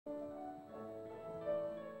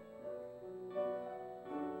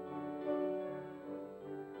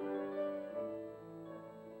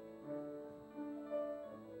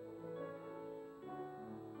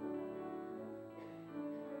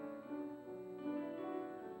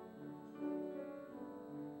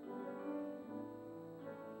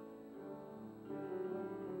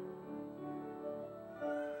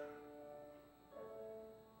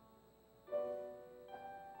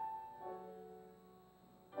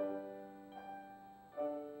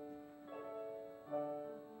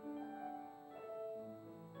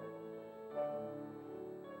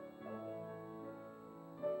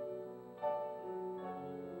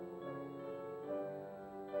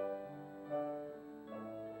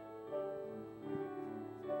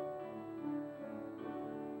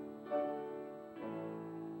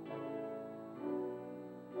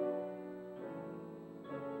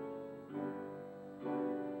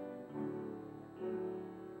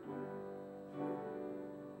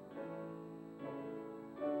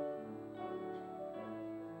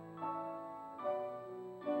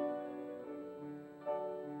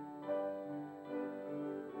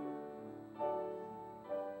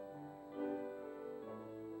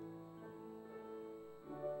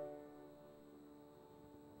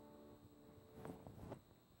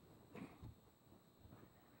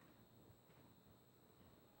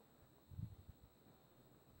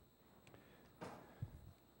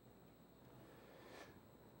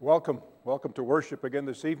Welcome to worship again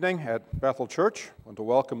this evening at Bethel Church. I want to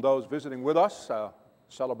welcome those visiting with us.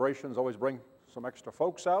 Celebrations always bring some extra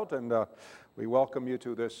folks out, and we welcome you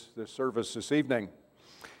to this service this evening.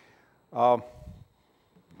 No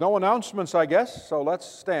announcements, I guess, so let's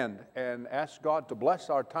stand and ask God to bless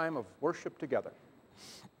our time of worship together.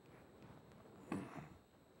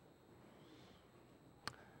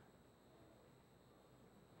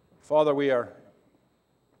 Father, we are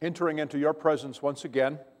entering into your presence once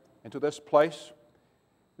again, into this place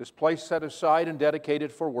set aside and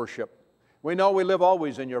dedicated for worship. We know we live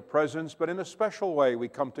always in your presence, but in a special way we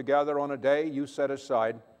come together on a day you set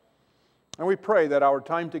aside. And we pray that our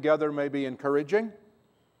time together may be encouraging,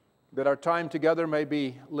 that our time together may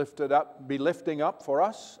be lifting up for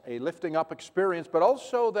us, a lifting up experience, but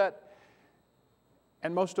also that,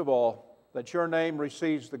 and most of all, that your name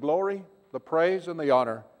receives the glory, the praise, and the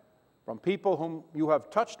honor from people whom you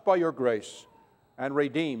have touched by your grace and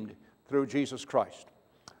redeemed through Jesus Christ.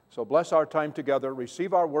 So bless our time together,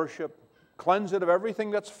 receive our worship, cleanse it of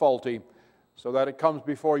everything that's faulty, so that it comes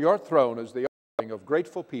before your throne as the offering of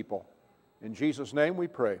grateful people. In Jesus' name we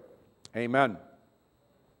pray. Amen.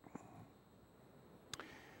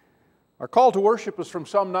 Our call to worship is from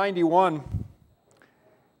Psalm 91.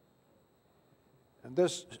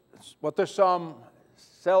 And what this psalm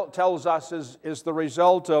tells us is the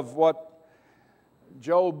result of what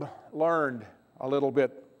Job learned a little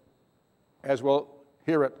bit, as we'll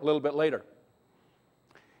hear it a little bit later.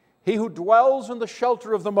 He who dwells in the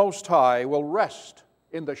shelter of the Most High will rest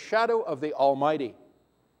in the shadow of the Almighty.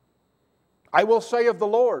 I will say of the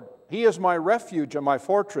Lord, He is my refuge and my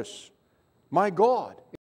fortress, my God,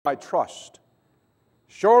 in my trust.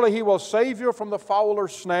 Surely He will save you from the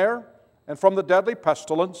fowler's snare and from the deadly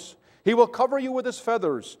pestilence. He will cover you with His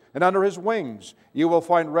feathers, and under His wings you will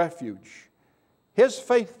find refuge. His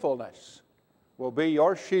faithfulness will be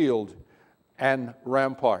your shield and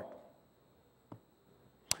rampart.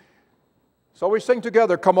 So we sing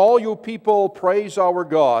together, "Come all you people, praise our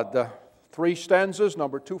God." The three stanzas,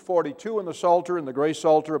 number 242 in the Psalter, in the Gray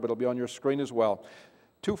Psalter, but it'll be on your screen as well.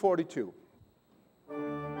 242.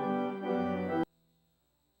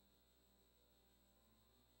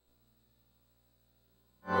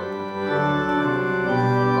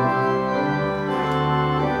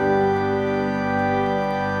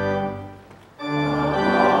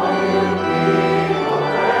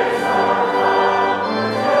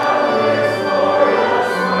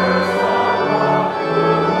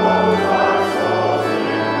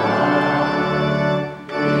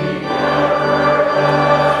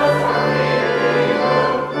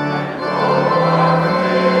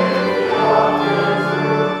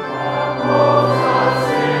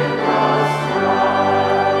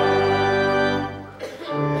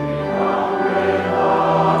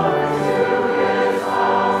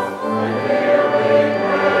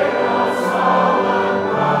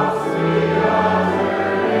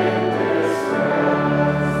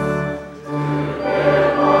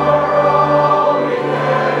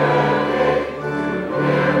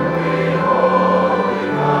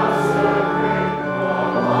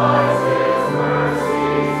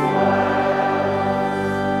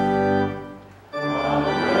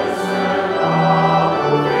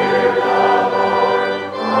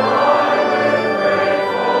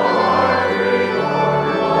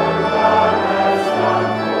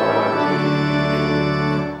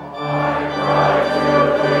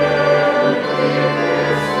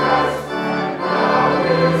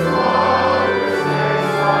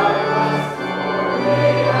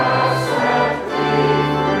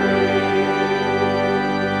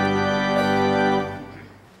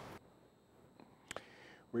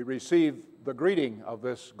 Receive the greeting of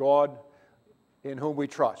this God in whom we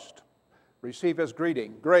trust. Receive His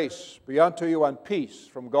greeting. Grace be unto you and peace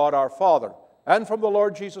from God our Father and from the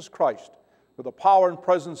Lord Jesus Christ, with the power and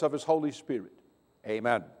presence of His Holy Spirit.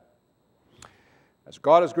 Amen. As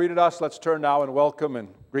God has greeted us, let's turn now and welcome and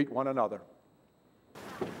greet one another.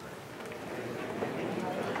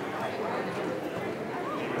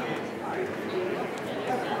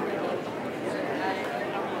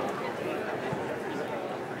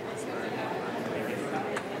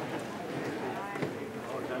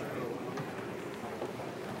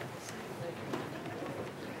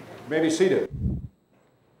 You may be seated.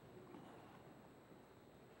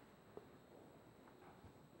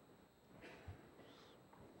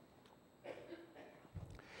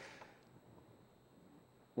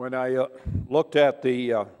 When I looked at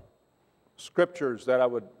the scriptures that I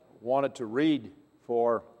wanted to read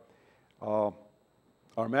for our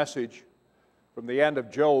message from the end of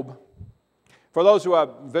Job, for those who are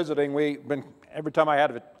visiting, we've been every time I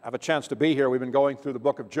have a chance to be here, we've been going through the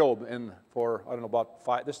book of Job for, I don't know, about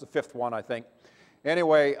 5, this is the 5th one, I think.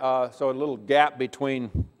 Anyway, so a little gap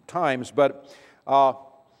between times, but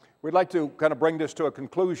we'd like to kind of bring this to a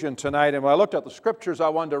conclusion tonight. And when I looked at the scriptures, I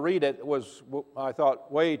wanted to read it. It was, I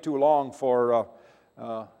thought, way too long for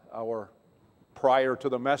our prior to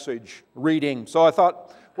the message reading. So I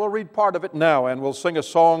thought, we'll read part of it now, and we'll sing a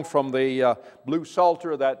song from the Blue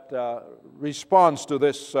Psalter that responds to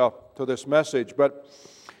this message. But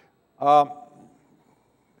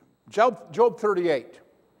Job 38,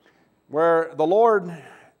 where the Lord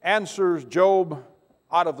answers Job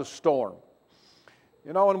out of the storm.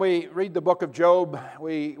 You know, when we read the book of Job,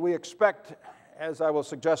 we expect, as I will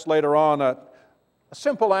suggest later on, a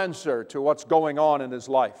simple answer to what's going on in his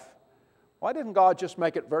life. Why didn't God just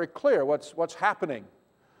make it very clear what's happening?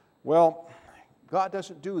 Well, God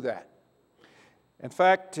doesn't do that. In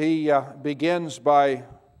fact, He begins by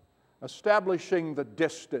establishing the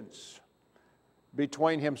distance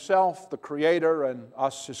between Himself, the Creator, and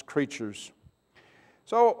us, His creatures.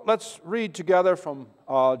 So let's read together from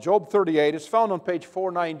Job 38. It's found on page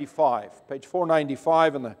 495. Page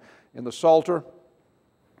 495 in the Psalter.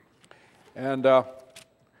 And I'll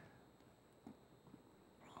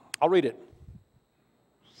read it.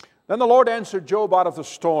 Then the Lord answered Job out of the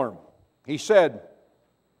storm. He said,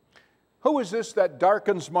 "Who is this that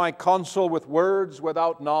darkens my counsel with words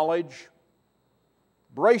without knowledge?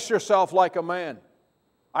 Brace yourself like a man.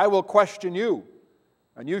 I will question you,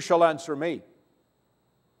 and you shall answer me.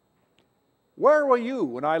 Where were you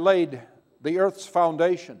when I laid the earth's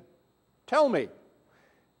foundation? Tell me,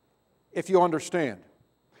 if you understand.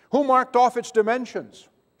 Who marked off its dimensions?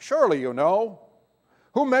 Surely you know.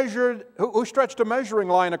 Who stretched a measuring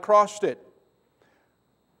line across it?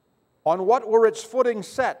 On what were its footings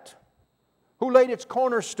set? Who laid its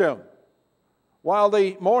cornerstone? While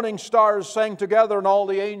the morning stars sang together and all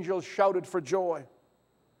the angels shouted for joy.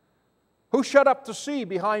 Who shut up the sea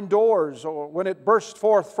behind doors, or when it burst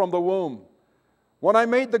forth from the womb? When I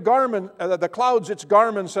made the clouds its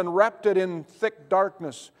garments and wrapped it in thick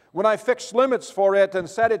darkness. When I fixed limits for it and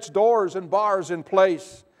set its doors and bars in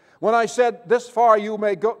place. When I said, this far you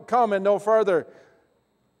may come and no further.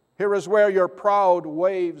 Here is where your proud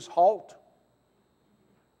waves halt.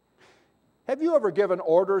 Have you ever given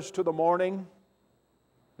orders to the morning,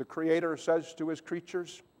 the Creator says to His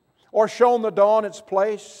creatures, or shown the dawn its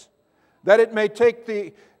place, that it may take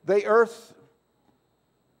the earth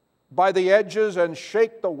by the edges and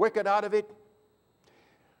shake the wicked out of it?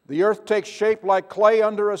 The earth takes shape like clay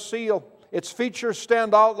under a seal. Its features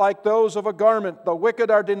stand out like those of a garment. The wicked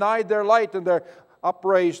are denied their light, and their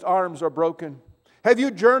upraised arms are broken. Have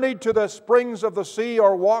you journeyed to the springs of the sea,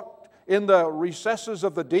 or walked in the recesses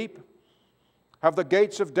of the deep? Have the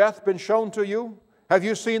gates of death been shown to you? Have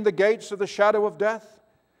you seen the gates of the shadow of death?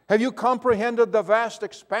 Have you comprehended the vast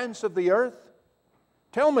expanse of the earth?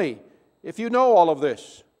 Tell me, if you know all of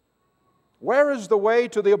this. Where is the way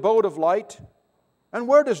to the abode of light? And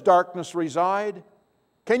where does darkness reside?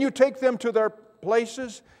 Can you take them to their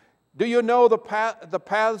places? Do you know the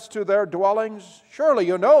paths to their dwellings? Surely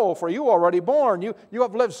you know, for you are already born. You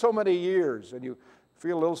have lived so many years, and you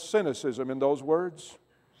feel a little cynicism in those words.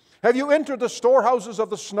 Have you entered the storehouses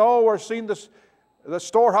of the snow, or seen the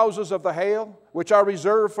storehouses of the hail, which are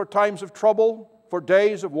reserved for times of trouble, for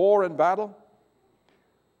days of war and battle?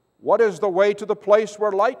 What is the way to the place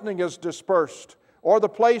where lightning is dispersed, or the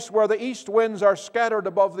place where the east winds are scattered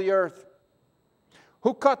above the earth?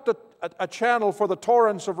 Who cut a channel for the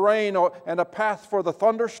torrents of rain, and a path for the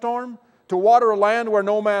thunderstorm, to water a land where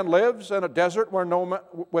no man lives, and a desert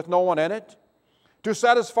with no one in it? To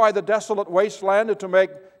satisfy the desolate wasteland, and to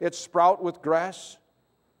make it sprout with grass?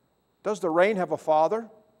 Does the rain have a father?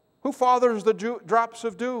 Who fathers the drops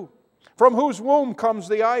of dew? From whose womb comes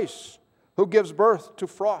the ice? Who gives birth to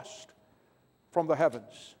frost from the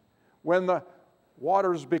heavens? When the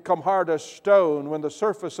waters become hard as stone, when the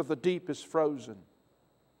surface of the deep is frozen.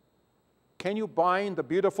 Can you bind the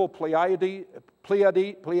beautiful Pleiades,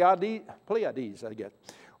 I guess?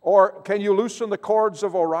 Or can you loosen the cords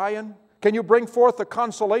of Orion? Can you bring forth the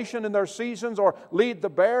constellation in their seasons, or lead the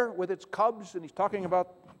bear with its cubs? And he's talking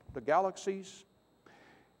about the galaxies.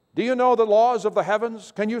 Do you know the laws of the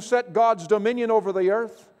heavens? Can you set God's dominion over the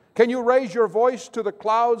earth? Can you raise your voice to the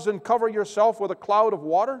clouds and cover yourself with a cloud of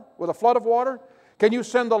water, with a flood of water? Can you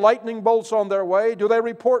send the lightning bolts on their way? Do they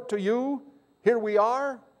report to you, here we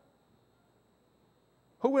are?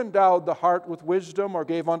 Who endowed the heart with wisdom, or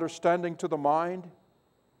gave understanding to the mind?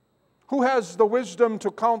 Who has the wisdom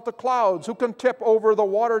to count the clouds? Who can tip over the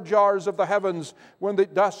water jars of the heavens when the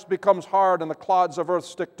dust becomes hard and the clods of earth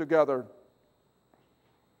stick together?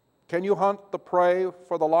 Can you hunt the prey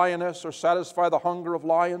for the lioness or satisfy the hunger of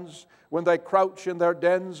lions when they crouch in their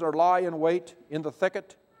dens or lie in wait in the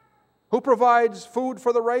thicket? Who provides food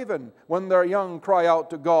for the raven when their young cry out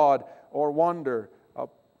to God or wander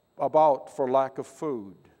about for lack of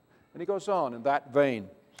food? And he goes on in that vein.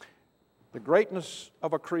 The greatness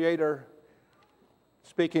of a Creator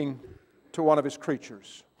speaking to one of His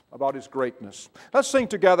creatures about His greatness. Let's sing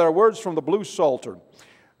together words from the Blue Psalter.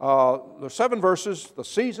 The 7 verses, the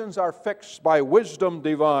seasons are fixed by wisdom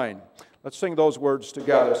divine. Let's sing those words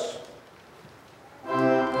together.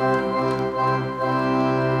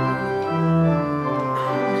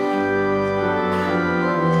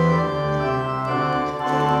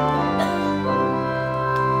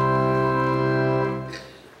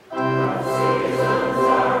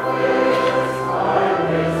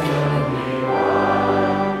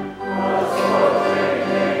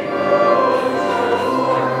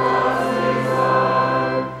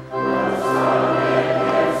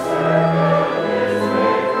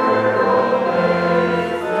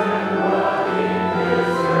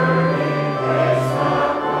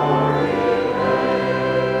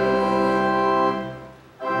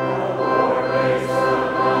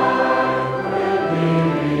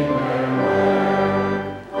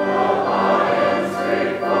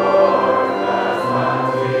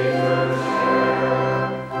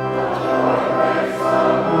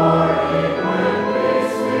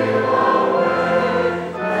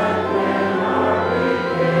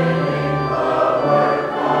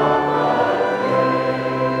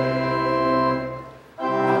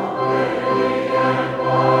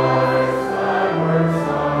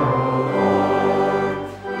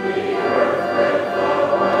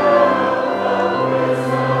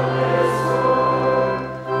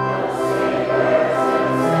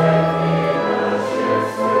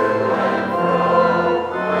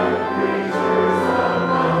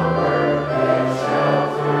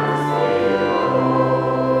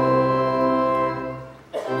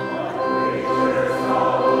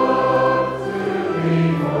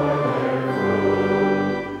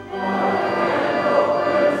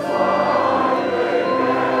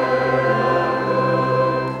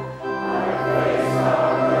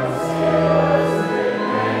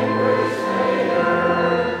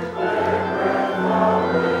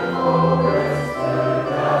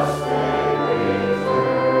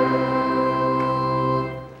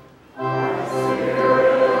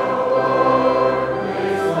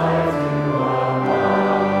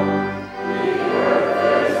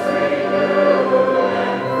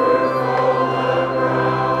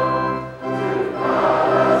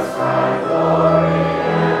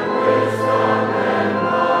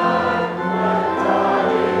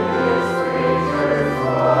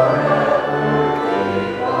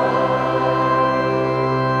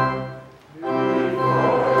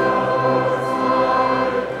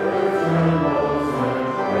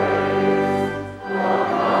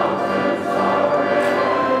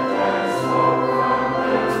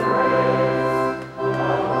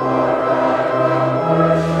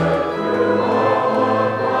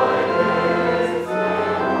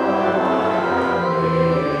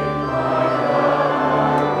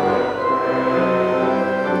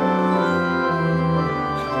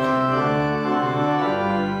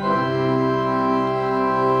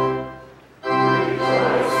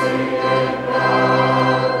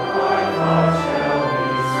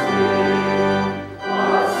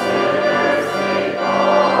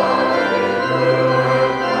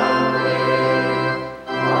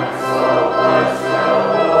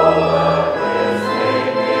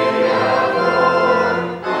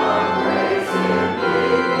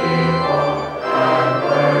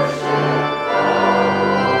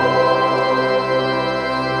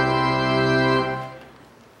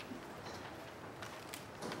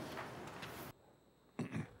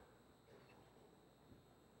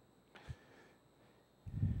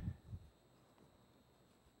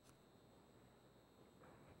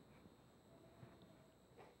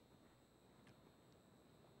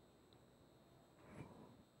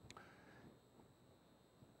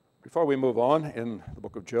 Before we move on in the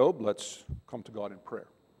book of Job, let's come to God in prayer.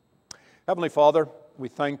 Heavenly Father, we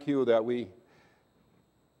thank you that we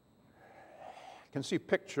can see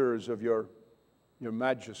pictures of your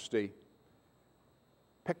majesty,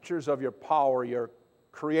 pictures of your power, your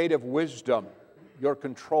creative wisdom, your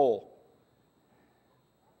control.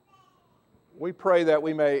 We pray that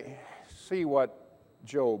we may see what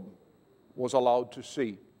Job was allowed to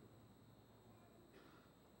see.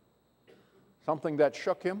 Something that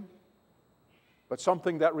shook him, but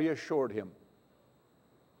something that reassured him.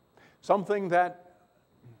 Something that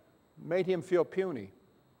made him feel puny,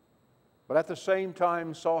 but at the same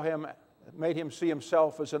time made him see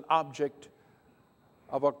himself as an object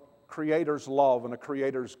of a Creator's love and a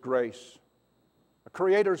Creator's grace, a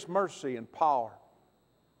Creator's mercy and power.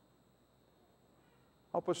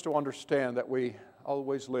 Help us to understand that we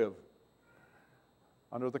always live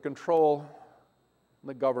under the control and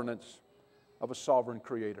the governance of a sovereign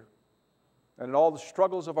Creator. And in all the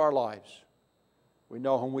struggles of our lives, we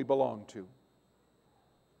know whom we belong to.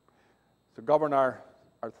 To govern our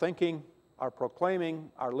thinking, our proclaiming,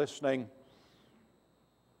 our listening,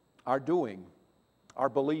 our doing, our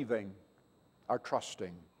believing, our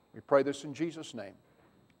trusting. We pray this in Jesus' name.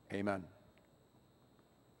 Amen.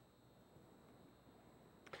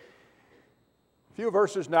 A few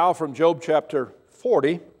verses now from Job chapter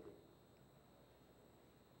 40.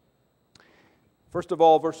 First of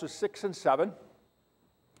all, verses 6 and 7.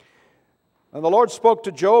 And the Lord spoke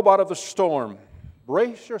to Job out of the storm.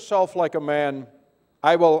 Brace yourself like a man.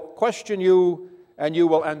 I will question you, and you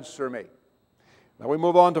will answer me. Now we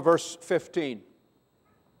move on to verse 15.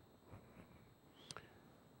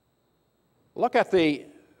 Look at the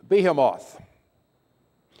behemoth.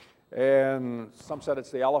 And some said it's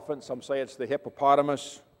the elephant, some say it's the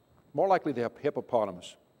hippopotamus. More likely the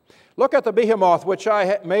hippopotamus. Look at the behemoth which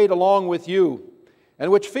I made along with you,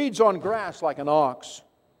 and which feeds on grass like an ox,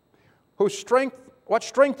 what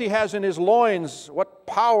strength he has in his loins, what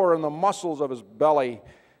power in the muscles of his belly.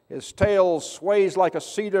 His tail sways like a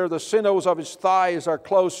cedar, the sinews of his thighs are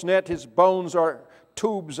close knit, his bones are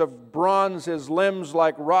tubes of bronze, his limbs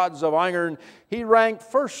like rods of iron. He ranked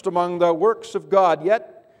first among the works of God,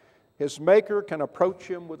 yet his Maker can approach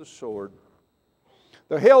him with a sword.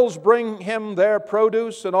 The hills bring him their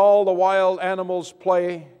produce, and all the wild animals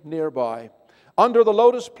play nearby. Under the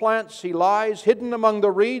lotus plants he lies, hidden among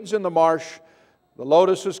the reeds in the marsh. The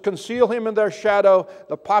lotuses conceal him in their shadow.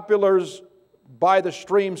 The poplars by the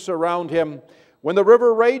stream surround him. When the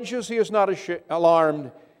river rages, he is not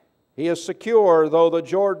alarmed. He is secure, though the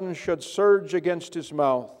Jordan should surge against his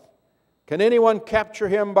mouth. Can anyone capture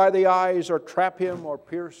him by the eyes, or trap him, or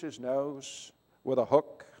pierce his nose with a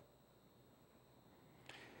hook?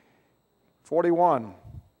 41.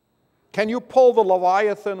 Can you pull the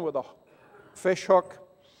Leviathan with a fish hook,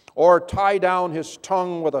 or tie down his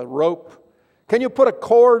tongue with a rope? Can you put a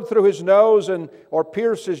cord through his nose or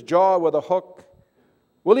pierce his jaw with a hook?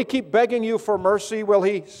 Will he keep begging you for mercy? Will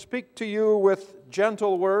he speak to you with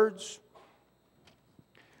gentle words?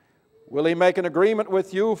 Will he make an agreement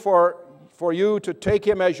with you for you to take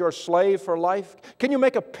him as your slave for life? Can you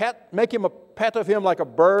make him a pet of him like a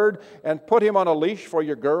bird, and put him on a leash for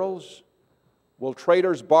your girls? Will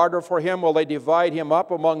traders barter for him? Will they divide him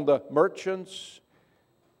up among the merchants?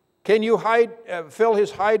 Can you fill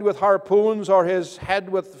his hide with harpoons, or his head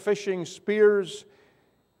with fishing spears?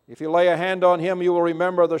 If you lay a hand on him, you will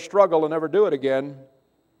remember the struggle and never do it again.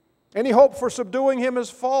 Any hope for subduing him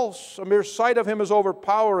is false. A mere sight of him is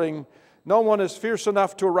overpowering. No one is fierce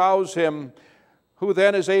enough to arouse him. Who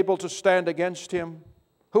then is able to stand against him?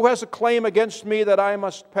 Who has a claim against me that I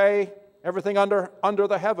must pay? Everything under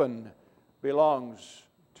the heaven belongs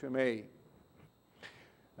to me.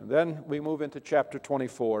 And then we move into chapter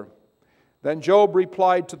 24. Then Job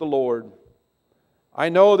replied to the Lord, I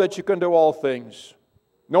know that you can do all things.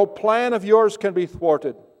 No plan of yours can be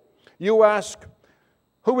thwarted. You ask,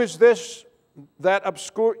 who is this that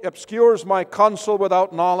obscures my counsel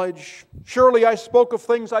without knowledge? Surely I spoke of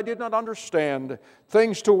things I did not understand,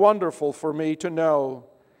 things too wonderful for me to know.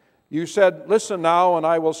 You said, listen now, and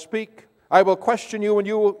I will speak. I will question you, and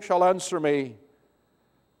you shall answer me.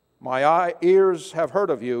 My ears have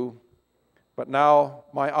heard of you, but now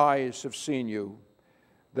my eyes have seen you.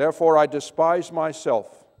 Therefore I despise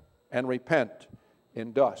myself and repent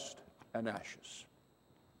in dust and ashes.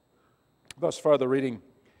 Thus far the reading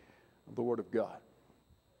of the Word of God.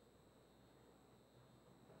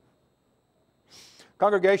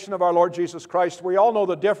 Congregation of our Lord Jesus Christ, we all know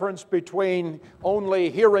the difference between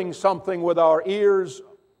only hearing something with our ears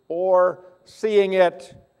or seeing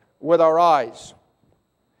it with our eyes.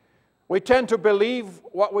 We tend to believe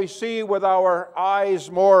what we see with our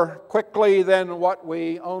eyes more quickly than what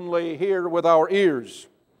we only hear with our ears.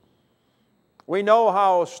 We know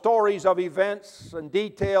how stories of events and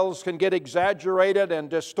details can get exaggerated and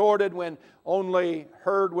distorted when only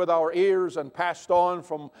heard with our ears and passed on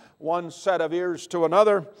from one set of ears to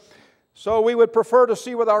another. So we would prefer to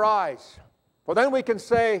see with our eyes. For then we can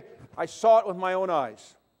say, I saw it with my own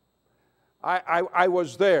eyes. I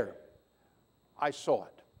was there. I saw it.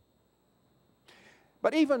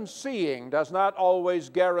 But even seeing does not always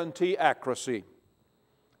guarantee accuracy.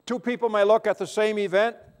 Two people may look at the same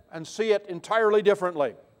event and see it entirely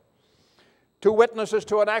differently. Two witnesses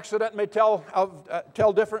to an accident may tell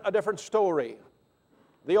a different story.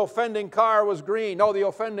 The offending car was green. No, the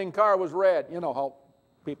offending car was red. You know how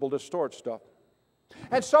people distort stuff.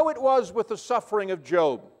 And so it was with the suffering of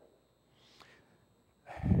Job.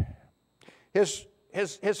 His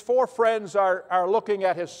four friends are looking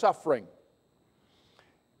at his suffering.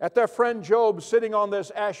 At their friend Job sitting on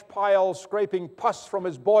this ash pile, scraping pus from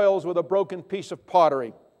his boils with a broken piece of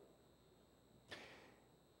pottery.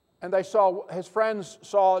 And his friends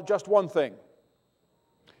saw just one thing.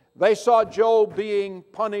 They saw Job being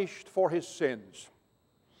punished for his sins.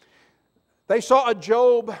 They saw a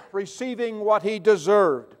Job receiving what he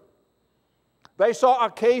deserved. They saw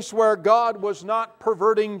a case where God was not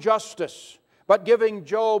perverting justice, but giving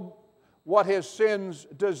Job what his sins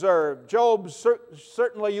deserved. Job,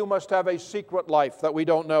 certainly you must have a secret life that we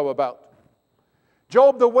don't know about.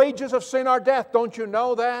 Job, the wages of sin are death. Don't you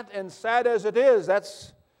know that? And sad as it is,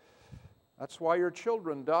 that's why your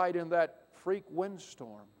children died in that freak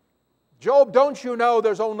windstorm. Job, don't you know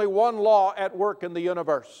there's only one law at work in the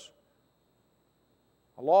universe?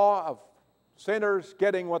 A law of sinners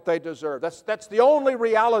getting what they deserve. That's the only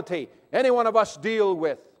reality any one of us deal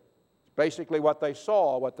with. It's basically what they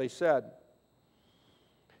saw, what they said.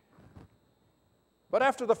 But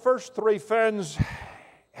after the first three friends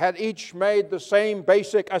had each made the same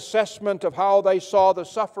basic assessment of how they saw the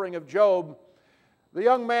suffering of Job, the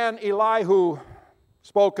young man Elihu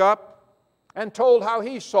spoke up and told how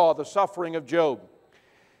he saw the suffering of Job.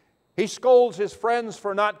 He scolds his friends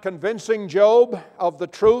for not convincing Job of the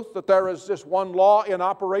truth that there is this one law in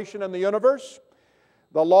operation in the universe,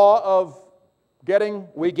 the law of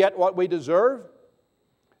we get what we deserve.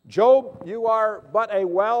 Job, you are but a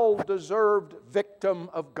well-deserved victim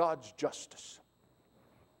of God's justice.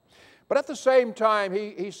 But at the same time,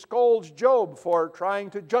 he scolds Job for trying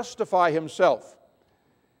to justify himself.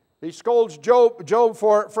 He scolds Job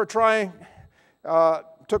for trying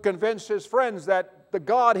to convince his friends that the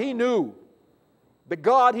God he knew, the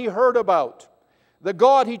God he heard about, the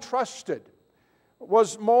God he trusted,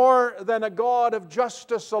 was more than a God of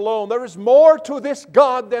justice alone. There is more to this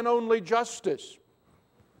God than only justice.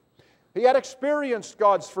 He had experienced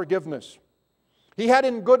God's forgiveness. He had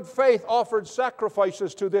in good faith offered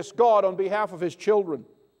sacrifices to this God on behalf of his children.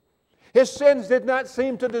 His sins did not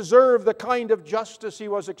seem to deserve the kind of justice he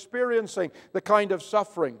was experiencing, the kind of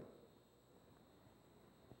suffering.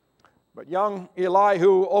 But young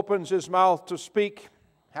Elihu opens his mouth to speak,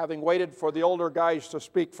 having waited for the older guys to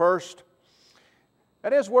speak first.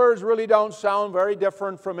 And his words really don't sound very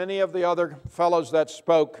different from any of the other fellows that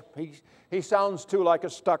spoke. He sounds too like a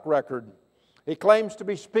stuck record. He claims to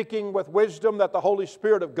be speaking with wisdom that the Holy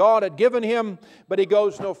Spirit of God had given him, but he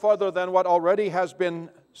goes no further than what already has been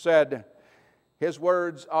said. His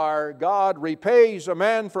words are, God repays a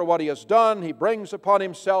man for what he has done. He brings upon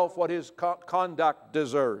himself what his conduct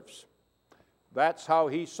deserves. That's how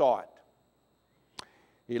he saw it.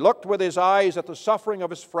 He looked with his eyes at the suffering of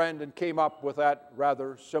his friend and came up with that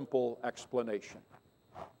rather simple explanation.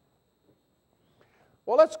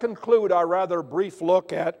 Well, let's conclude our rather brief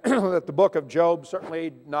look at the book of Job,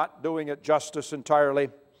 certainly not doing it justice entirely,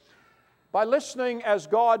 by listening as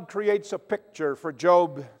God creates a picture for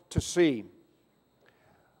Job to see.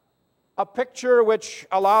 A picture which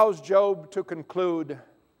allows Job to conclude,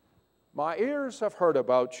 my ears have heard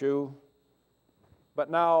about you, but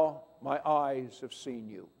now my eyes have seen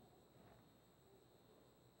you.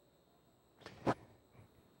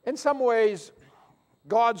 In some ways,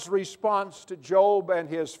 God's response to Job and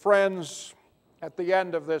his friends at the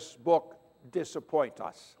end of this book disappoint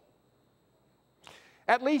us.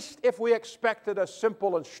 At least if we expected a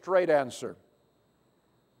simple and straight answer.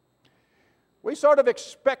 We sort of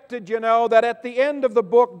expected, that at the end of the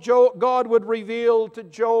book, God would reveal to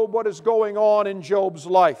Job what is going on in Job's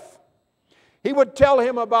life. He would tell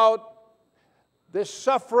him about this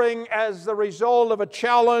suffering as the result of a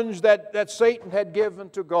challenge that Satan had given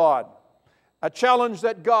to God. A challenge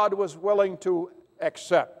that God was willing to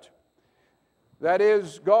accept. That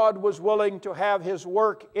is, God was willing to have His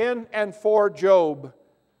work in and for Job,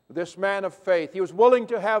 this man of faith. He was willing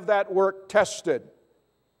to have that work tested.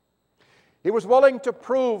 He was willing to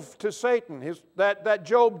prove to Satan that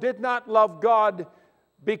Job did not love God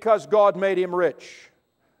because God made him rich.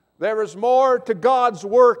 There is more to God's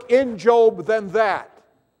work in Job than that.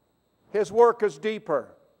 His work is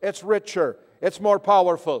deeper, it's richer, it's more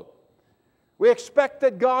powerful. We expect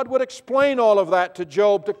that God would explain all of that to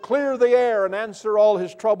Job to clear the air and answer all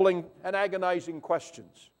his troubling and agonizing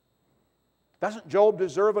questions. Doesn't Job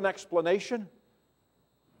deserve an explanation?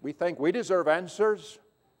 We think we deserve answers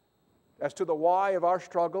as to the why of our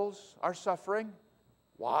struggles, our suffering.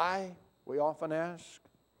 Why? we often ask.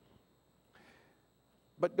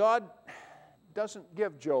 But God doesn't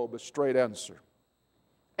give Job a straight answer.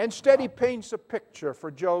 Instead, He paints a picture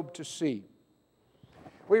for Job to see.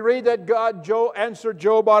 We read that God answered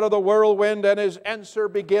Job out of the whirlwind, and His answer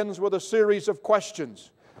begins with a series of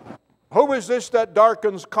questions. Who is this that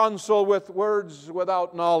darkens counsel with words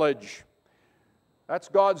without knowledge? That's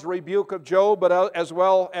God's rebuke of Job, but as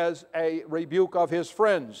well as a rebuke of his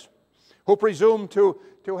friends, who presume to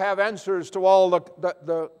have answers to all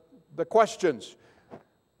the questions.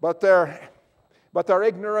 But their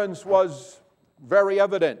ignorance was very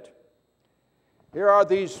evident. Here are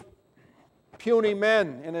these puny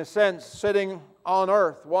men, in a sense, sitting on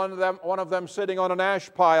earth, one of them sitting on an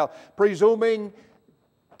ash pile, presuming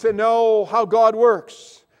to know how God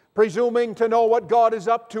works, presuming to know what God is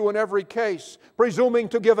up to in every case, presuming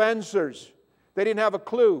to give answers. They didn't have a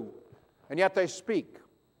clue, and yet they speak.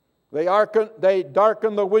 They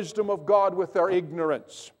darken the wisdom of God with their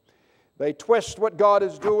ignorance. They twist what God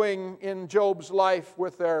is doing in Job's life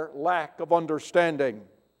with their lack of understanding.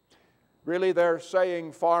 Really, they're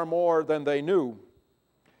saying far more than they knew.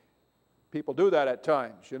 People do that at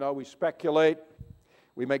times. You know, we speculate,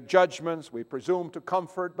 we make judgments, we presume to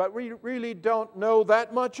comfort, but we really don't know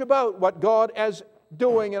that much about what God is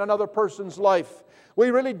doing in another person's life.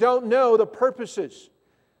 We really don't know the purposes.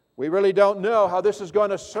 We really don't know how this is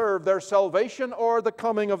going to serve their salvation or the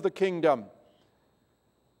coming of the kingdom.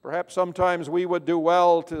 Perhaps sometimes we would do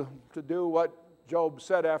well to do what Job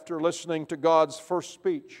said after listening to God's first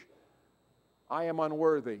speech. I am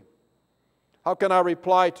unworthy. How can I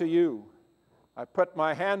reply to you? I put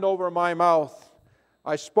my hand over my mouth.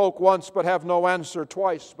 I spoke once but have no answer,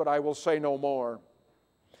 twice but I will say no more.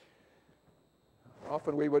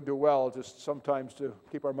 Often we would do well just sometimes to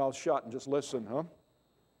keep our mouths shut and just listen, huh?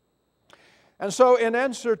 And so in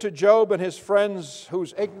answer to Job and his friends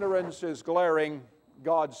whose ignorance is glaring,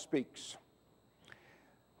 God speaks.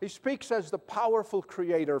 He speaks as the powerful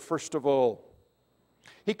Creator, first of all.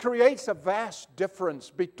 He creates a vast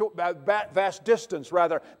distance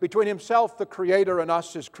between Himself, the Creator, and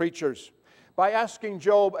us, His creatures, by asking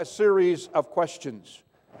Job a series of questions.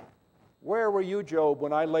 Where were you, Job,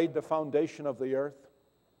 when I laid the foundation of the earth?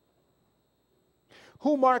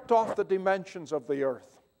 Who marked off the dimensions of the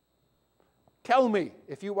earth? Tell me,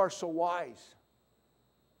 if you are so wise.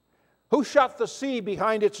 Who shut the sea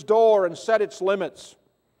behind its door and set its limits?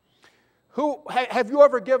 Have you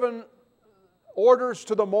ever given orders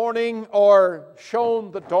to the morning or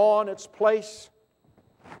shown the dawn its place?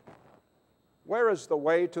 Where is the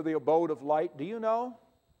way to the abode of light? Do you know?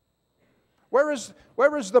 Where is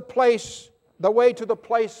the way to the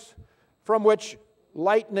place from which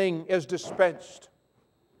lightning is dispensed?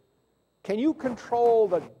 Can you control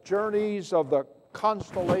the journeys of the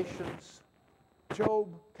constellations, Job?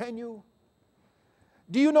 Can you?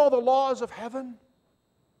 Do you know the laws of heaven?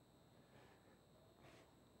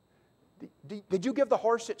 Did you give the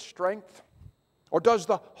horse its strength? Or does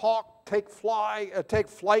the hawk take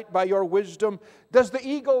flight by your wisdom? Does the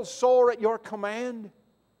eagle soar at your command?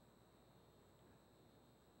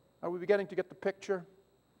 Are we beginning to get the picture?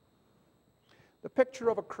 The picture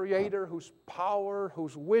of a Creator whose power,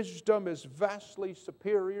 whose wisdom is vastly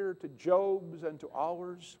superior to Job's and to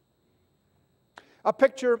ours. A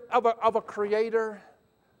picture of a Creator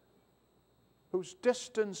whose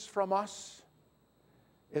distance from us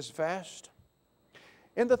is vast.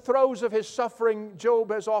 In the throes of his suffering,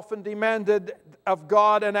 Job has often demanded of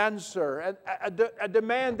God an answer, a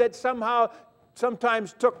demand that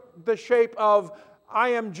sometimes took the shape of, I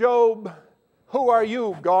am Job, who are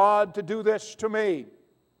you, God, to do this to me?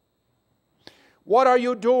 What are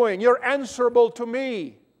you doing? You're answerable to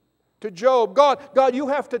me, to Job. God, you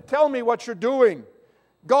have to tell me what you're doing.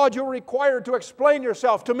 God, you're required to explain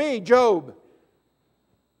yourself to me, Job.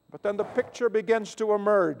 But then the picture begins to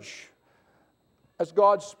emerge as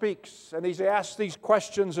God speaks, and He's asked these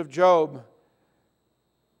questions of Job.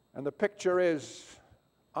 And the picture is,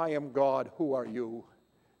 I am God, who are you?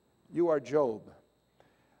 You are Job.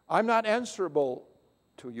 I'm not answerable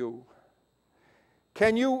to you.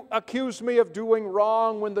 Can you accuse me of doing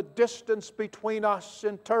wrong when the distance between us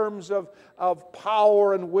in terms of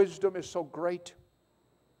power and wisdom is so great?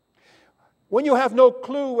 When you have no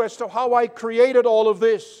clue as to how I created all of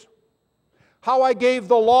this, how I gave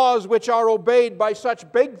the laws which are obeyed by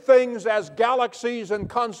such big things as galaxies and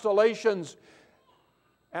constellations,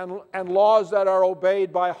 and laws that are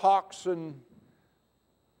obeyed by hawks and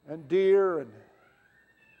deer and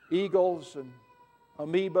eagles and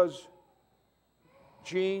amoebas,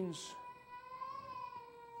 genes.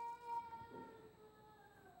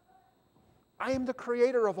 I am the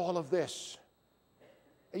Creator of all of this.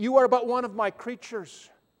 You are but one of my creatures.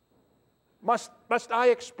 Must I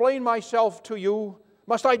explain myself to you?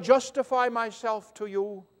 Must I justify myself to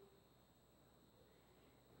you?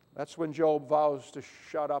 That's when Job vows to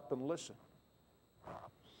shut up and listen.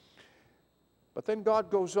 But then God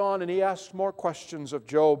goes on and He asks more questions of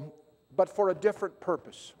Job, but for a different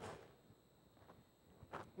purpose.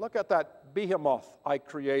 Look at that behemoth I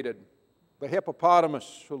created, the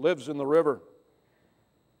hippopotamus who lives in the river.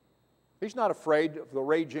 He's not afraid of the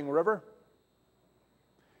raging river.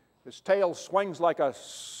 His tail swings like a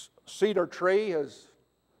cedar tree. His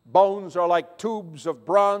bones are like tubes of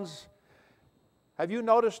bronze. Have you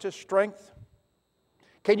noticed his strength?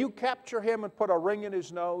 Can you capture him and put a ring in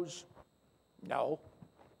his nose? No.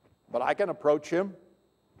 But I can approach him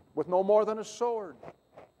with no more than a sword.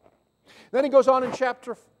 Then he goes on in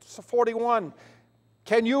chapter 41.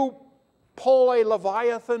 Can you pull a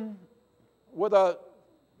leviathan with a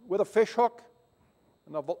fish hook?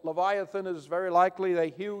 And the leviathan is very likely a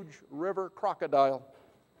huge river crocodile.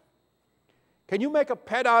 Can you make a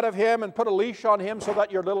pet out of him and put a leash on him so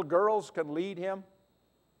that your little girls can lead him?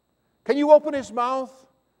 Can you open his mouth?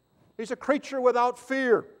 He's a creature without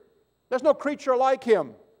fear. There's no creature like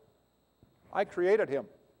him. I created him.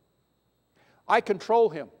 I control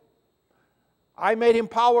him. I made him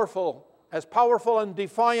powerful and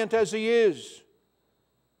defiant as he is.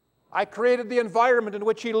 I created the environment in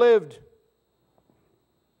which he lived.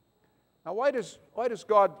 Now, why does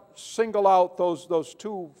God single out those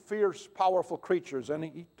two fierce, powerful creatures? And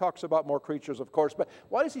he talks about more creatures, of course, but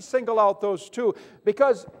why does he single out those two?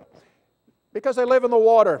 Because they live in the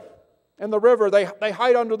water, in the river. They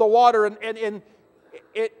hide under the water, and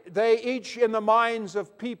they each, in the minds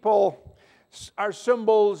of people, are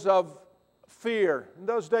symbols of fear. In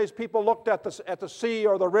those days, people looked at the sea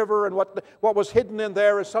or the river, and what was hidden in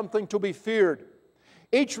there is something to be feared.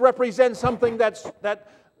 Each represents something that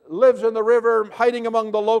lives in the river, hiding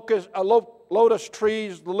among the lotus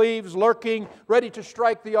trees, the leaves, lurking, ready to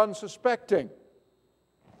strike the unsuspecting.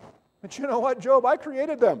 But you know what, Job? I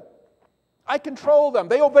created them. I control them.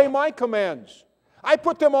 They obey my commands. I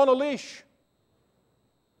put them on a leash.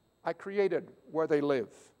 I created where they live.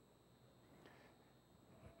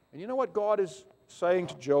 And you know what God is saying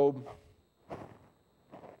to Job?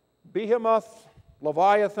 Behemoth,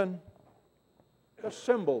 Leviathan, they're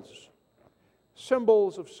symbols.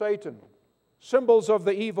 Symbols of Satan. Symbols of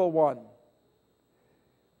the evil one.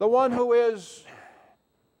 The one who is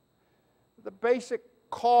the basic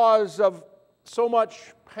cause of so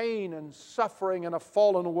much pain and suffering in a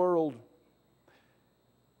fallen world.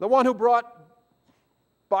 The one who brought,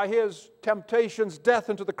 by his temptations, death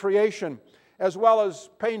into the creation, as well as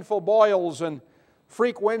painful boils and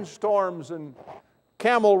freak windstorms and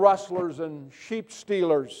camel rustlers and sheep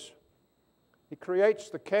stealers. He creates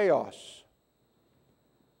the chaos.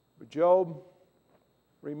 But Job,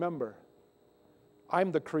 remember,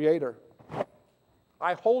 I'm the creator.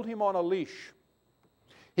 I hold him on a leash.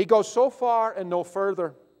 He goes so far and no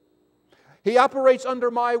further. He operates under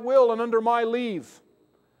my will and under my leave.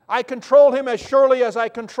 I control him as surely as I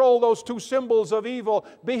control those two symbols of evil,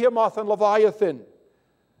 Behemoth and Leviathan.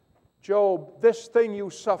 Job, this thing you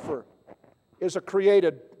suffer is a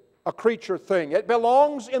creature thing. It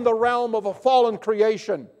belongs in the realm of a fallen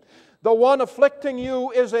creation. The one afflicting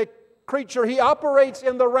you is a creature. He operates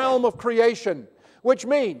in the realm of creation, which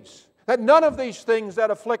means that none of these things that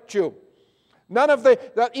afflict you, none of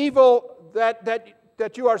that evil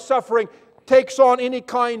that you are suffering takes on any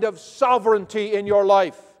kind of sovereignty in your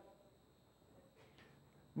life.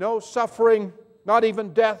 No suffering, not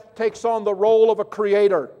even death, takes on the role of a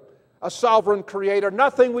creator, a sovereign creator.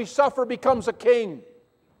 Nothing we suffer becomes a king.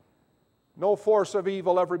 No force of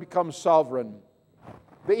evil ever becomes sovereign.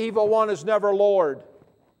 The evil one is never Lord.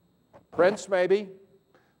 Prince, maybe.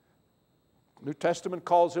 New Testament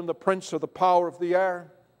calls him the prince of the power of the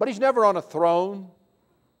air. But he's never on a throne.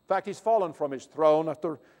 In fact, he's fallen from his throne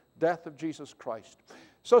after the death of Jesus Christ.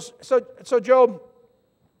 So Job,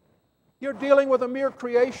 you're dealing with a mere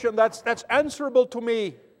creation that's answerable to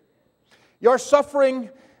me. Your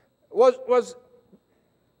suffering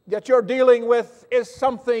that you're dealing with is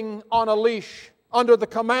something on a leash under the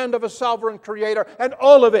command of a sovereign creator, and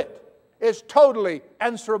all of it is totally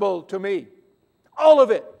answerable to me. All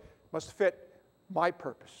of it must fit my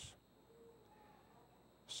purpose.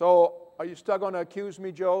 So, are you still going to accuse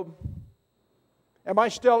me, Job? Am I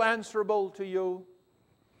still answerable to you?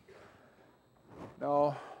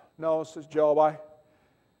 No, says Job. I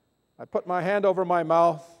put my hand over my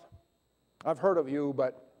mouth. I've heard of you,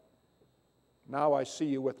 but now I see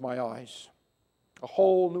you with my eyes. A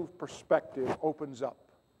whole new perspective opens up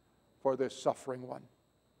for this suffering one.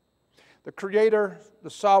 The Creator, the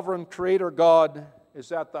sovereign Creator God,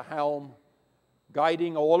 is at the helm,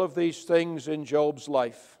 guiding all of these things in Job's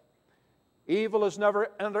life. Evil is never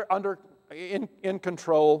in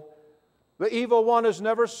control. The evil one is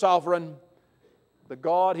never sovereign. The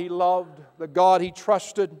God he loved, the God he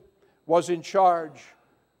trusted, was in charge,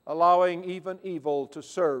 allowing even evil to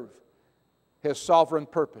serve his sovereign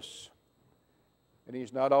purpose. And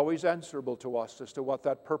he's not always answerable to us as to what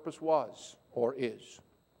that purpose was or is.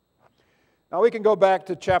 Now we can go back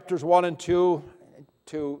to chapters 1 and 2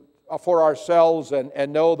 for ourselves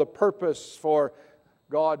and know the purpose for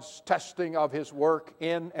God's testing of his work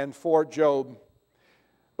in and for Job.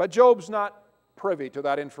 But Job's not privy to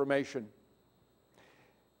that information.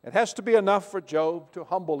 It has to be enough for Job to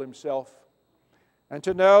humble himself and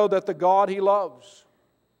to know that the God he loves,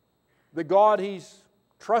 the God he's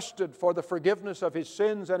trusted for the forgiveness of his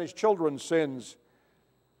sins and his children's sins,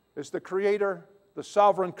 is the Creator, the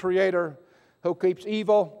sovereign Creator, who keeps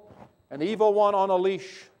evil, an evil one on a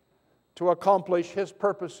leash, to accomplish his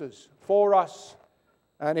purposes for us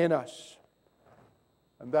and in us.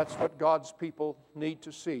 And that's what God's people need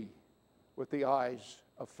to see with the eyes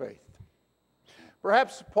of faith.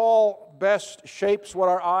 Perhaps Paul best shapes what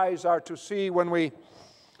our eyes are to see when we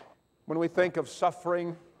think of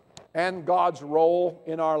suffering and God's role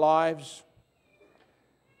in our lives.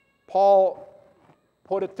 Paul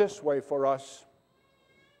put it this way for us: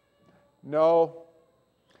 no,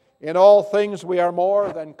 in all things we are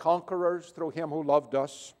more than conquerors through him who loved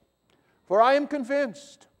us. For I am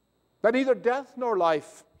convinced that neither death nor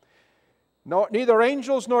life, neither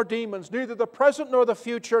angels nor demons, neither the present nor the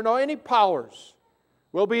future, nor any powers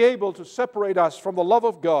will be able to separate us from the love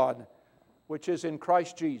of God, which is in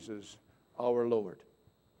Christ Jesus our Lord.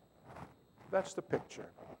 That's the picture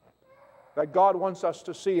that God wants us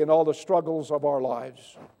to see in all the struggles of our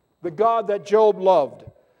lives. The God that Job loved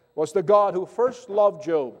was the God who first loved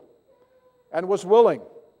Job and was willing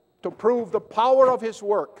to prove the power of his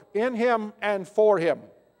work in him and for him.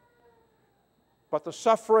 But the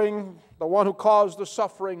suffering, the one who caused the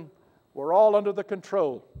suffering, were all under the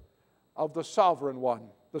control of the sovereign one,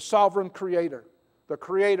 the sovereign Creator, the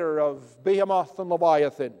Creator of Behemoth and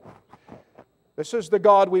Leviathan. This is the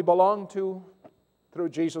God we belong to through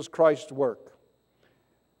Jesus Christ's work.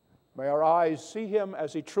 May our eyes see him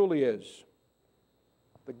as he truly is,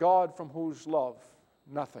 the God from whose love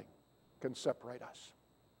nothing can separate us.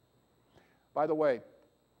 By the way,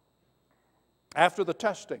 after the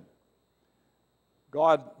testing,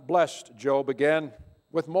 God blessed Job again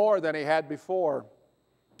with more than he had before,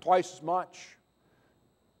 twice as much.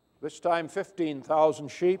 This time 15,000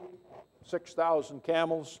 sheep, 6,000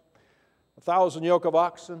 camels, 1,000 yoke of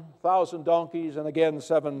oxen, 1,000 donkeys, and again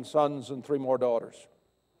 7 sons and 3 more daughters.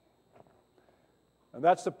 And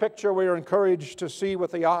that's the picture we are encouraged to see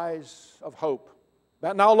with the eyes of hope,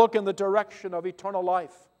 that now look in the direction of eternal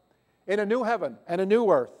life, in a new heaven and a new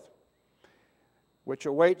earth, which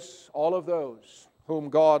awaits all of those whom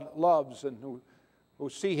God loves and who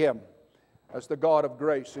see him as the God of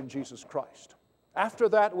grace in Jesus Christ. After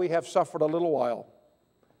that, we have suffered a little while.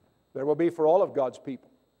 There will be for all of God's people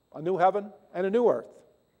a new heaven and a new earth,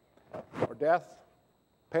 where death,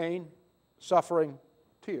 pain, suffering,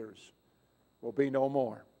 tears will be no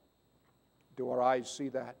more. Do our eyes see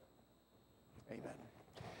that? Amen.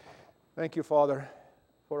 Thank you, Father,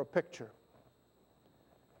 for a picture.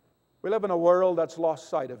 We live in a world that's lost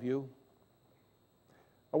sight of you,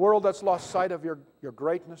 a world that's lost sight of your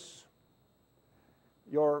greatness,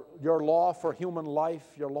 your law for human life,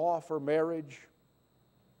 your law for marriage,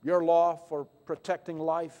 your law for protecting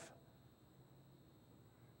life.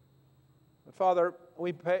 But Father,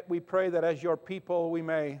 we pray that as your people we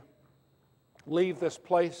may leave this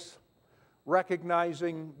place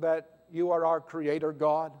recognizing that you are our Creator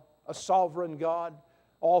God, a sovereign God.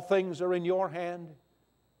 All things are in your hand.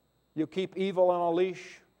 You keep evil on a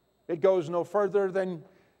leash. It goes no further than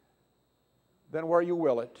where you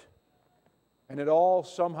will it. And it all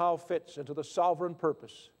somehow fits into the sovereign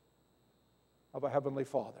purpose of a Heavenly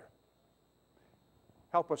Father.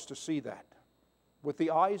 Help us to see that with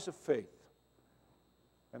the eyes of faith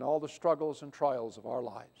in all the struggles and trials of our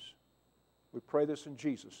lives. We pray this in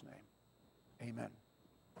Jesus' name. Amen.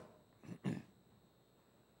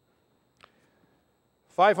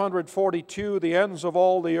 542, the ends of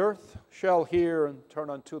all the earth shall hear and turn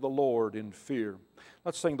unto the Lord in fear.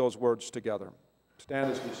 Let's sing those words together.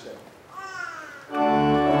 Stand as we sing.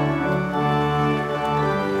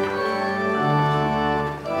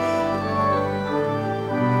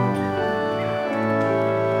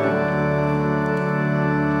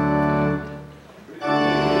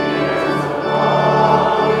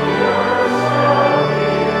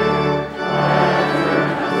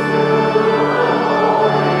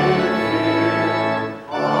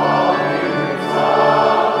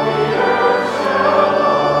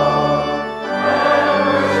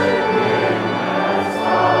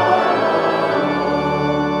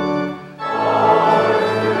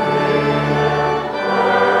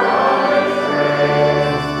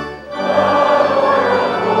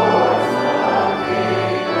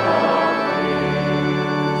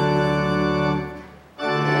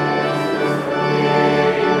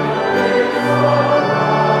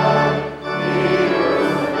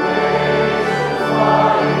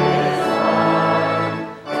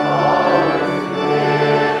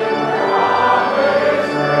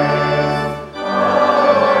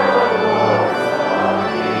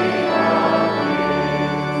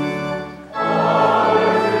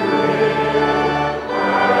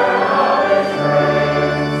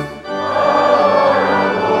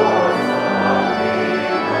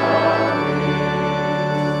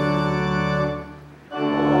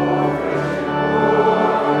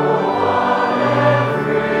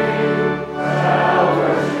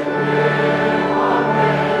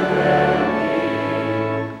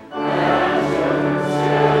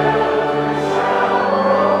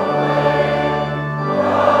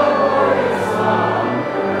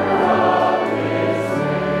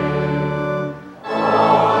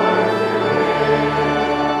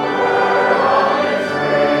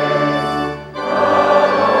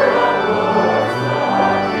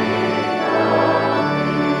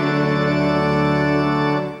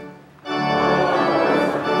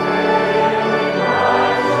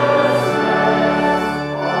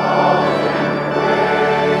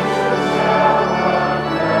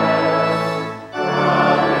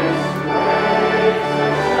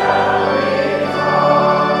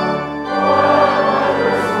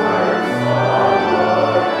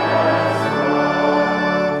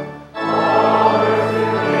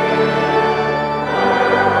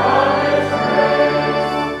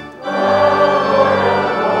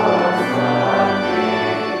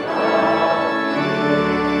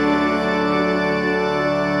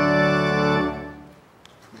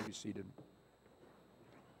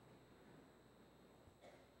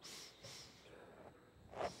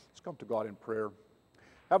 God in prayer.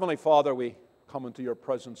 Heavenly Father, we come into your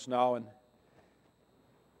presence now, and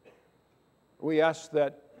we ask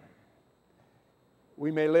that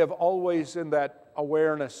we may live always in that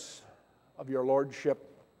awareness of your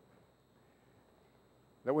Lordship,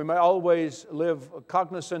 that we may always live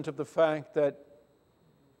cognizant of the fact that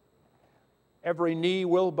every knee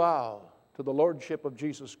will bow to the Lordship of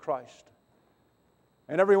Jesus Christ,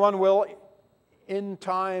 and everyone will in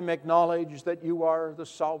time acknowledge that you are the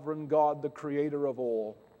sovereign God, the creator of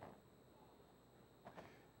all.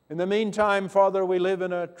 In the meantime, Father, we live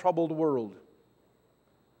in a troubled world,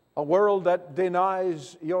 a world that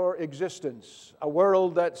denies your existence, a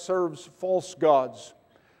world that serves false gods,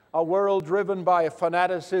 a world driven by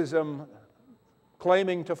fanaticism,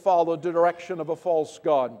 claiming to follow the direction of a false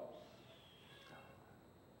god.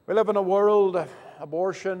 We live in a world of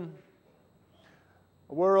abortion,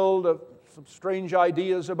 a world of some strange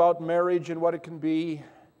ideas about marriage and what it can be,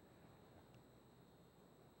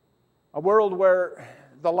 a world where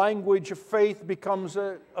the language of faith becomes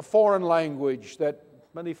a foreign language that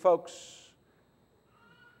many folks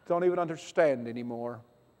don't even understand anymore.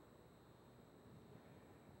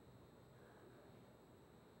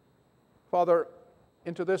 Father,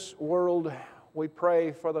 into this world we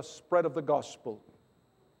pray for the spread of the gospel.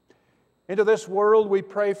 Into this world we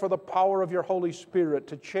pray for the power of your Holy Spirit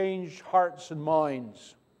to change hearts and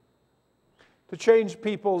minds, to change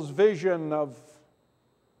people's vision of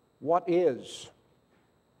what is,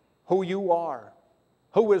 who you are,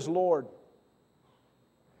 who is Lord.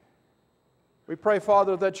 We pray,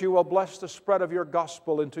 Father, that you will bless the spread of your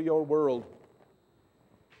gospel into your world,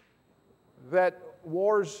 that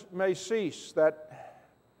wars may cease, that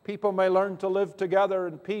people may learn to live together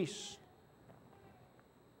in peace,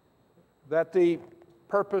 that the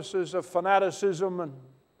purposes of fanaticism and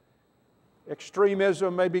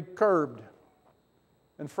extremism may be curbed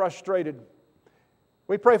and frustrated.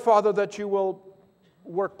 We pray, Father, that you will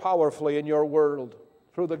work powerfully in your world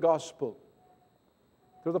through the gospel,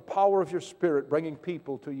 through the power of your Spirit, bringing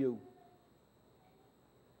people to you.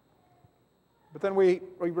 But then we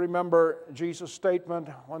remember Jesus' statement,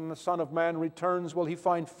 when the Son of Man returns, will he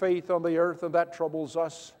find faith on the earth? And that troubles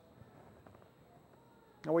us.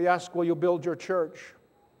 And we ask, will you build your church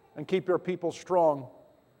and keep your people strong,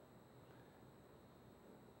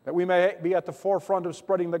 that we may be at the forefront of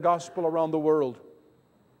spreading the gospel around the world,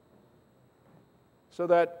 so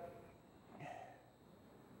that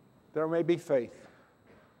there may be faith,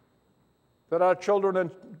 that our children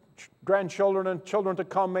and grandchildren and children to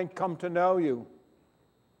come may come to know you,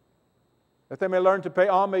 that they may learn to pay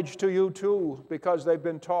homage to you too, because they've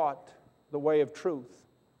been taught the way of truth.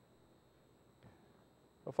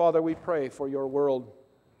 So, Father, we pray for your world.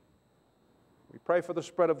 We pray for the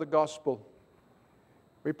spread of the gospel.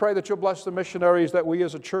 We pray that you'll bless the missionaries that we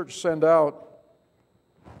as a church send out.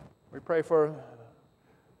 We pray for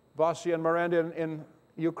Vasya and Miranda in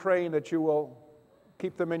Ukraine, that you will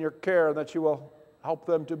keep them in your care, and that you will help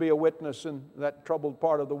them to be a witness in that troubled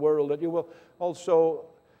part of the world, that you will also,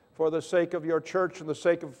 for the sake of your church and the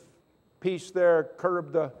sake of peace there,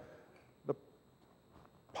 curb the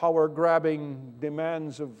power-grabbing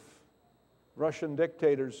demands of Russian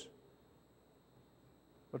dictators.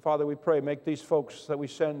 But Father, we pray, make these folks that we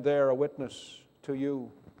send there a witness to you.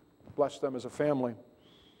 Bless them as a family.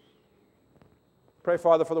 Pray,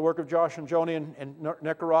 Father, for the work of Josh and Joni in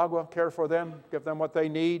Nicaragua. Care for them, give them what they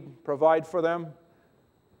need, provide for them,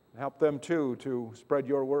 and help them too to spread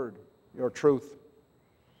your word, your truth.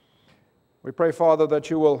 We pray, Father, that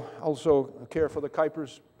you will also care for the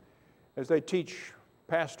Kuipers as they teach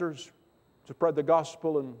pastors to spread the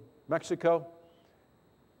gospel in Mexico.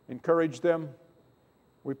 Encourage them.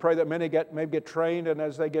 We pray that many may get trained, and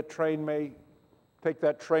as they get trained, may take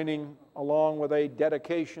that training along with a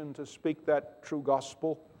dedication to speak that true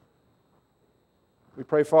gospel. We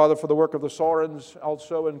pray, Father, for the work of the Sorens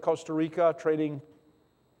also in Costa Rica, training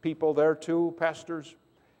people there too, pastors,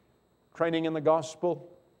 training in the gospel,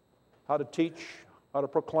 how to teach, how to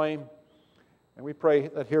proclaim. And we pray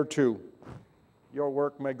that here too, your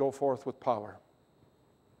work may go forth with power.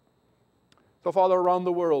 So, Father, around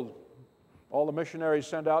the world, all the missionaries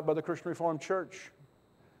sent out by the Christian Reformed Church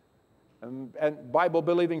and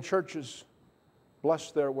Bible-believing churches,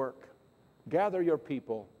 bless their work. Gather your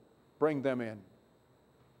people, bring them in.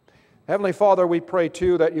 Heavenly Father, we pray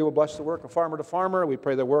too that you will bless the work of Farmer to Farmer. We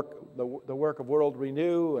pray the work of World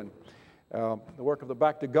Renew and the work of the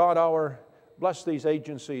Back to God Hour. Bless these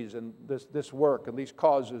agencies and this work and these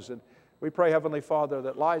causes. And we pray, Heavenly Father,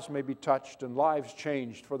 that lives may be touched and lives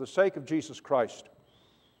changed for the sake of Jesus Christ,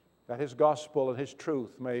 that His gospel and His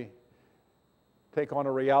truth may take on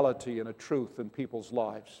a reality and a truth in people's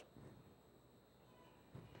lives.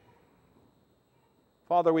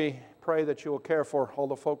 Father, we pray that you will care for all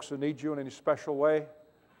the folks who need you in any special way.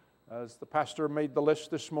 As the pastor made the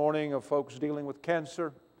list this morning of folks dealing with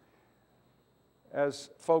cancer, as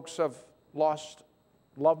folks have lost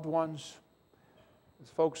loved ones, as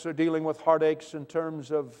folks are dealing with heartaches in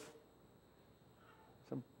terms of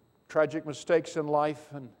some tragic mistakes in life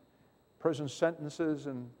and prison sentences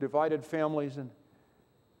and divided families. And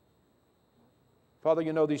Father,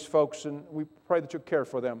 you know these folks, and we pray that you care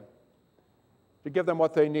for them, to give them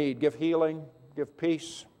what they need, give healing, give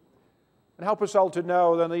peace, and help us all to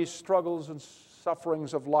know that in these struggles and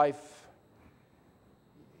sufferings of life,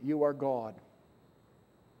 you are God.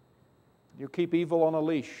 You keep evil on a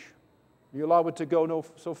leash. You allow it to go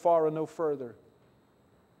so far and no further.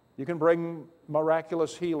 You can bring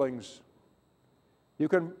miraculous healings. You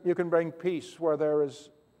can bring peace where there is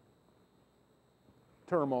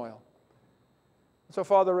turmoil. So,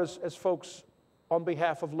 Father, as folks on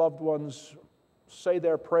behalf of loved ones say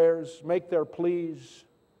their prayers, make their pleas,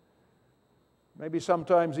 maybe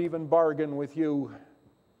sometimes even bargain with you,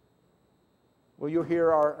 will you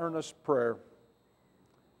hear our earnest prayer?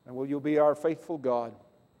 And will you be our faithful God,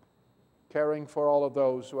 caring for all of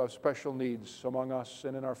those who have special needs among us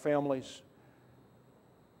and in our families,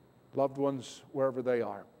 loved ones, wherever they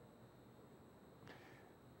are.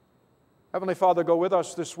 Heavenly Father, go with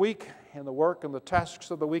us this week in the work and the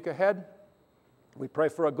tasks of the week ahead. We pray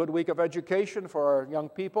for a good week of education for our young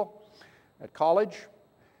people at college,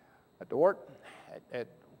 at Dort, at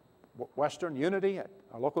Western Unity, at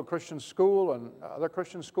our local Christian school and other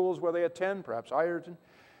Christian schools where they attend, perhaps Ireton.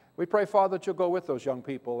 We pray, Father, that you'll go with those young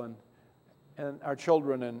people and our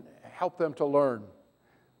children and help them to learn.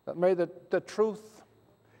 That may the truth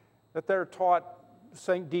that they're taught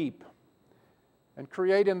sink deep and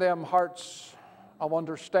create in them hearts of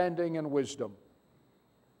understanding and wisdom,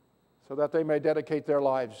 so that they may dedicate their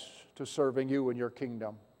lives to serving you in your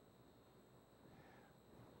kingdom.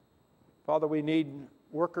 Father, we need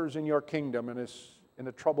workers in your kingdom in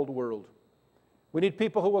a troubled world. We need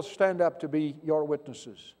people who will stand up to be your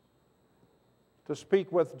witnesses, to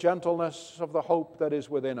speak with gentleness of the hope that is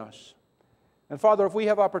within us. And Father, if we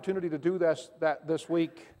have opportunity to do this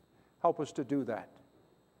week, help us to do that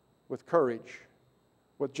with courage,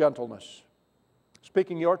 with gentleness,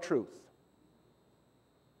 speaking your truth,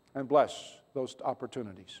 and bless those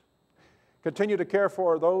opportunities. Continue to care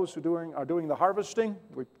for those who are doing the harvesting.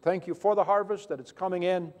 We thank you for the harvest, that it's coming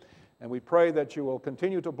in, and we pray that you will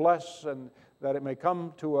continue to bless and that it may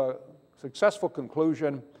come to a successful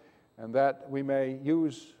conclusion, and that we may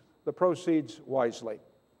use the proceeds wisely.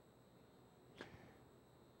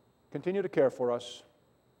 Continue to care for us.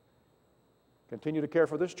 Continue to care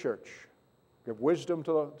for this church. Give wisdom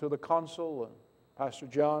to the consul, and Pastor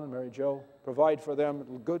John and Mary Jo. Provide for them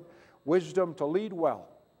good wisdom to lead well,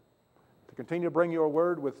 to continue to bring your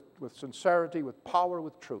word with sincerity, with power,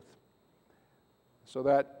 with truth, so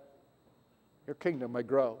that your kingdom may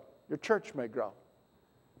grow, your church may grow,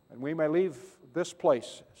 and we may leave this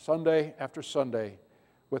place Sunday after Sunday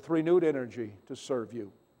with renewed energy to serve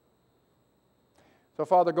you. So,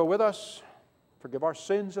 Father, go with us. Forgive our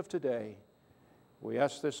sins of today. We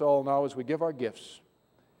ask this all now as we give our gifts,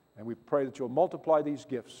 and we pray that you'll multiply these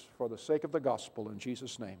gifts for the sake of the gospel. In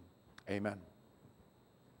Jesus' name, amen.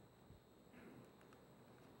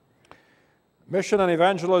 Mission and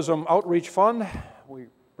Evangelism Outreach Fund, we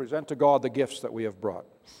present to God the gifts that we have brought.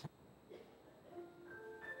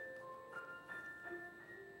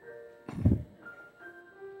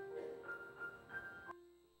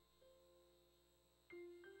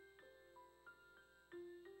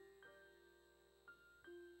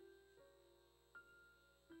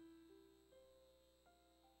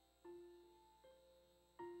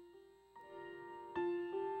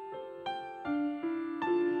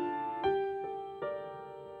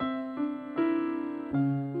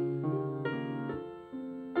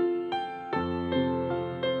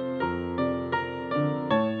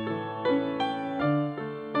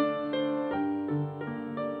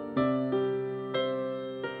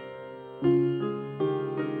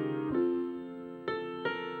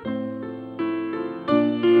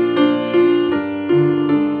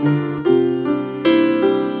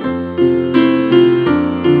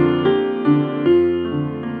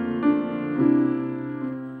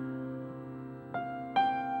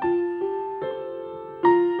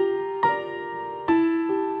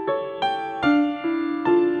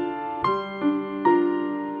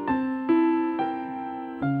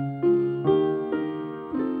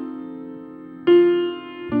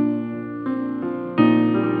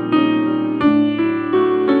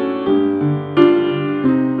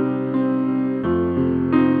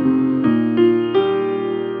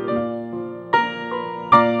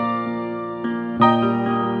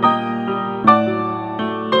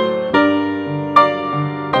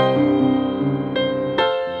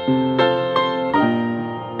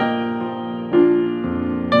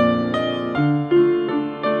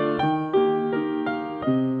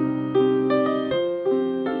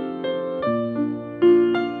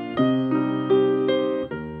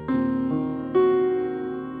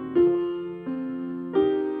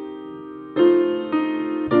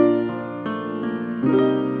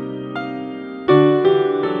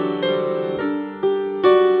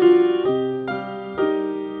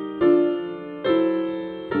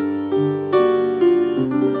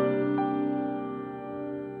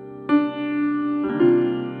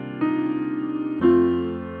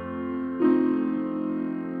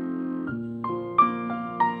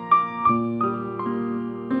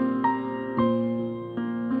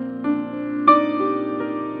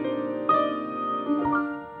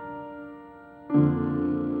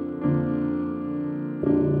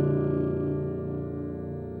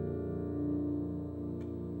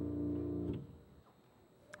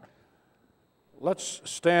 Let's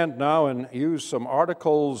stand now and use some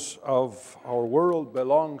articles of Our World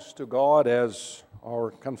Belongs to God as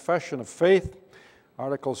our confession of faith.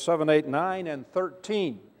 Articles 7, 8, 9, and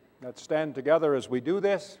 13. Let's stand together as we do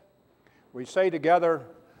this. We say together,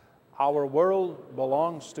 our world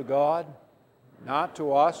belongs to God, not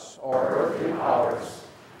to us or earthly powers,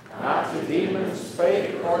 not to demons,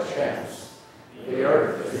 fate, or chance. The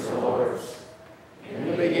earth is the Lord's.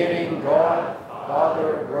 In the beginning, God,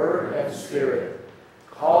 Father, Word, and Spirit,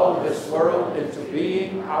 called this world into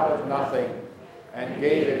being out of nothing and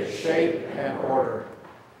gave it shape and order.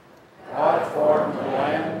 God formed the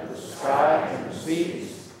land, the sky, and the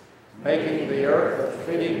seas, making the earth a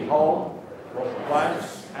fitting home for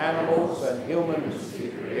plants, animals, and humans to be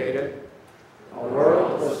created. A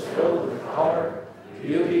world was filled with color,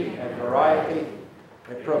 beauty, and variety.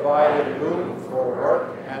 It provided room for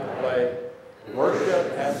work and play,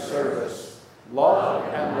 worship and service, love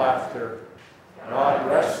and laughter. God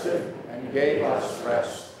rested and gave us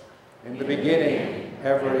rest. In the beginning,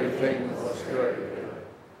 everything was good.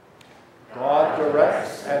 God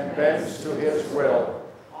directs and bends to His will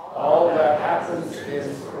all that happens in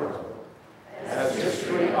the world. As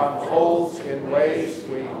history unfolds in ways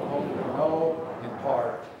we only know in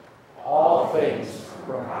part, all things,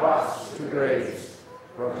 from crops to graves,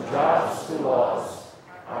 from jobs to laws,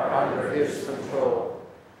 are under His control.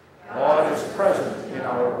 God is present in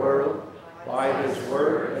our world by His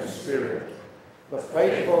Word and Spirit. The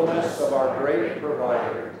faithfulness of our great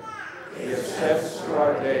Provider gives sense to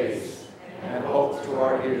our days and hope to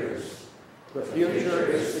our years. The future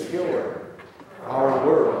is secure. Our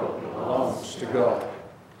world belongs to God.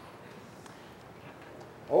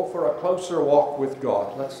 Oh, for a closer walk with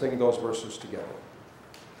God. Let's sing those verses together.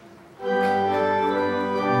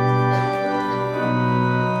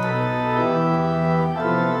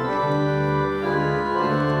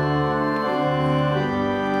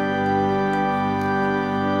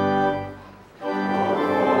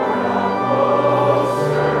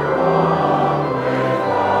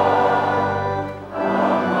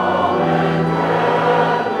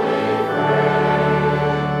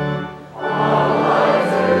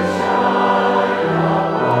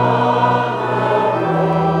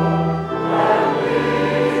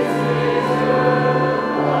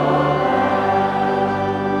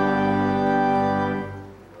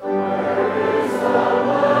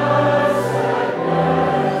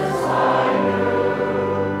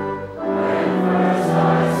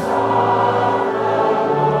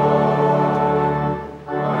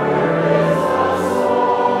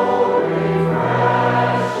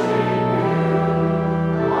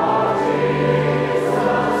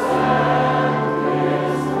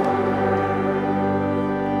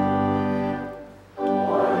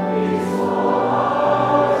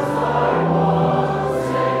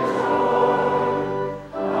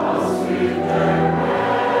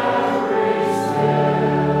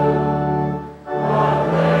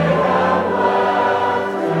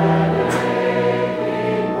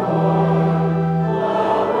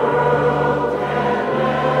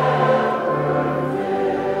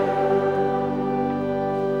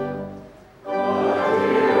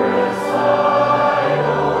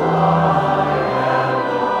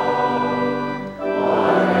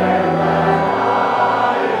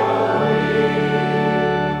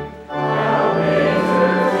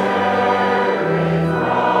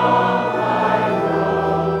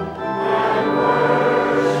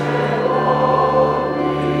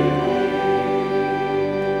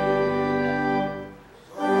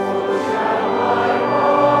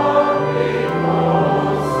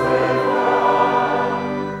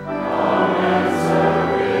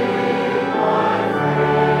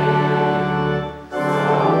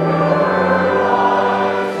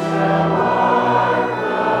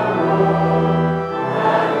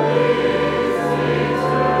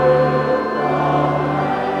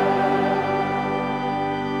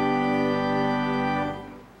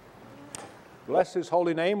 Bless His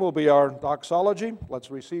holy name will be our doxology. Let's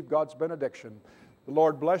receive God's benediction. The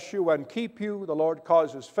Lord bless you and keep you. The Lord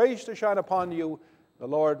cause His face to shine upon you. The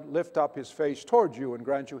Lord lift up His face towards you and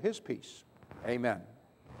grant you His peace. Amen.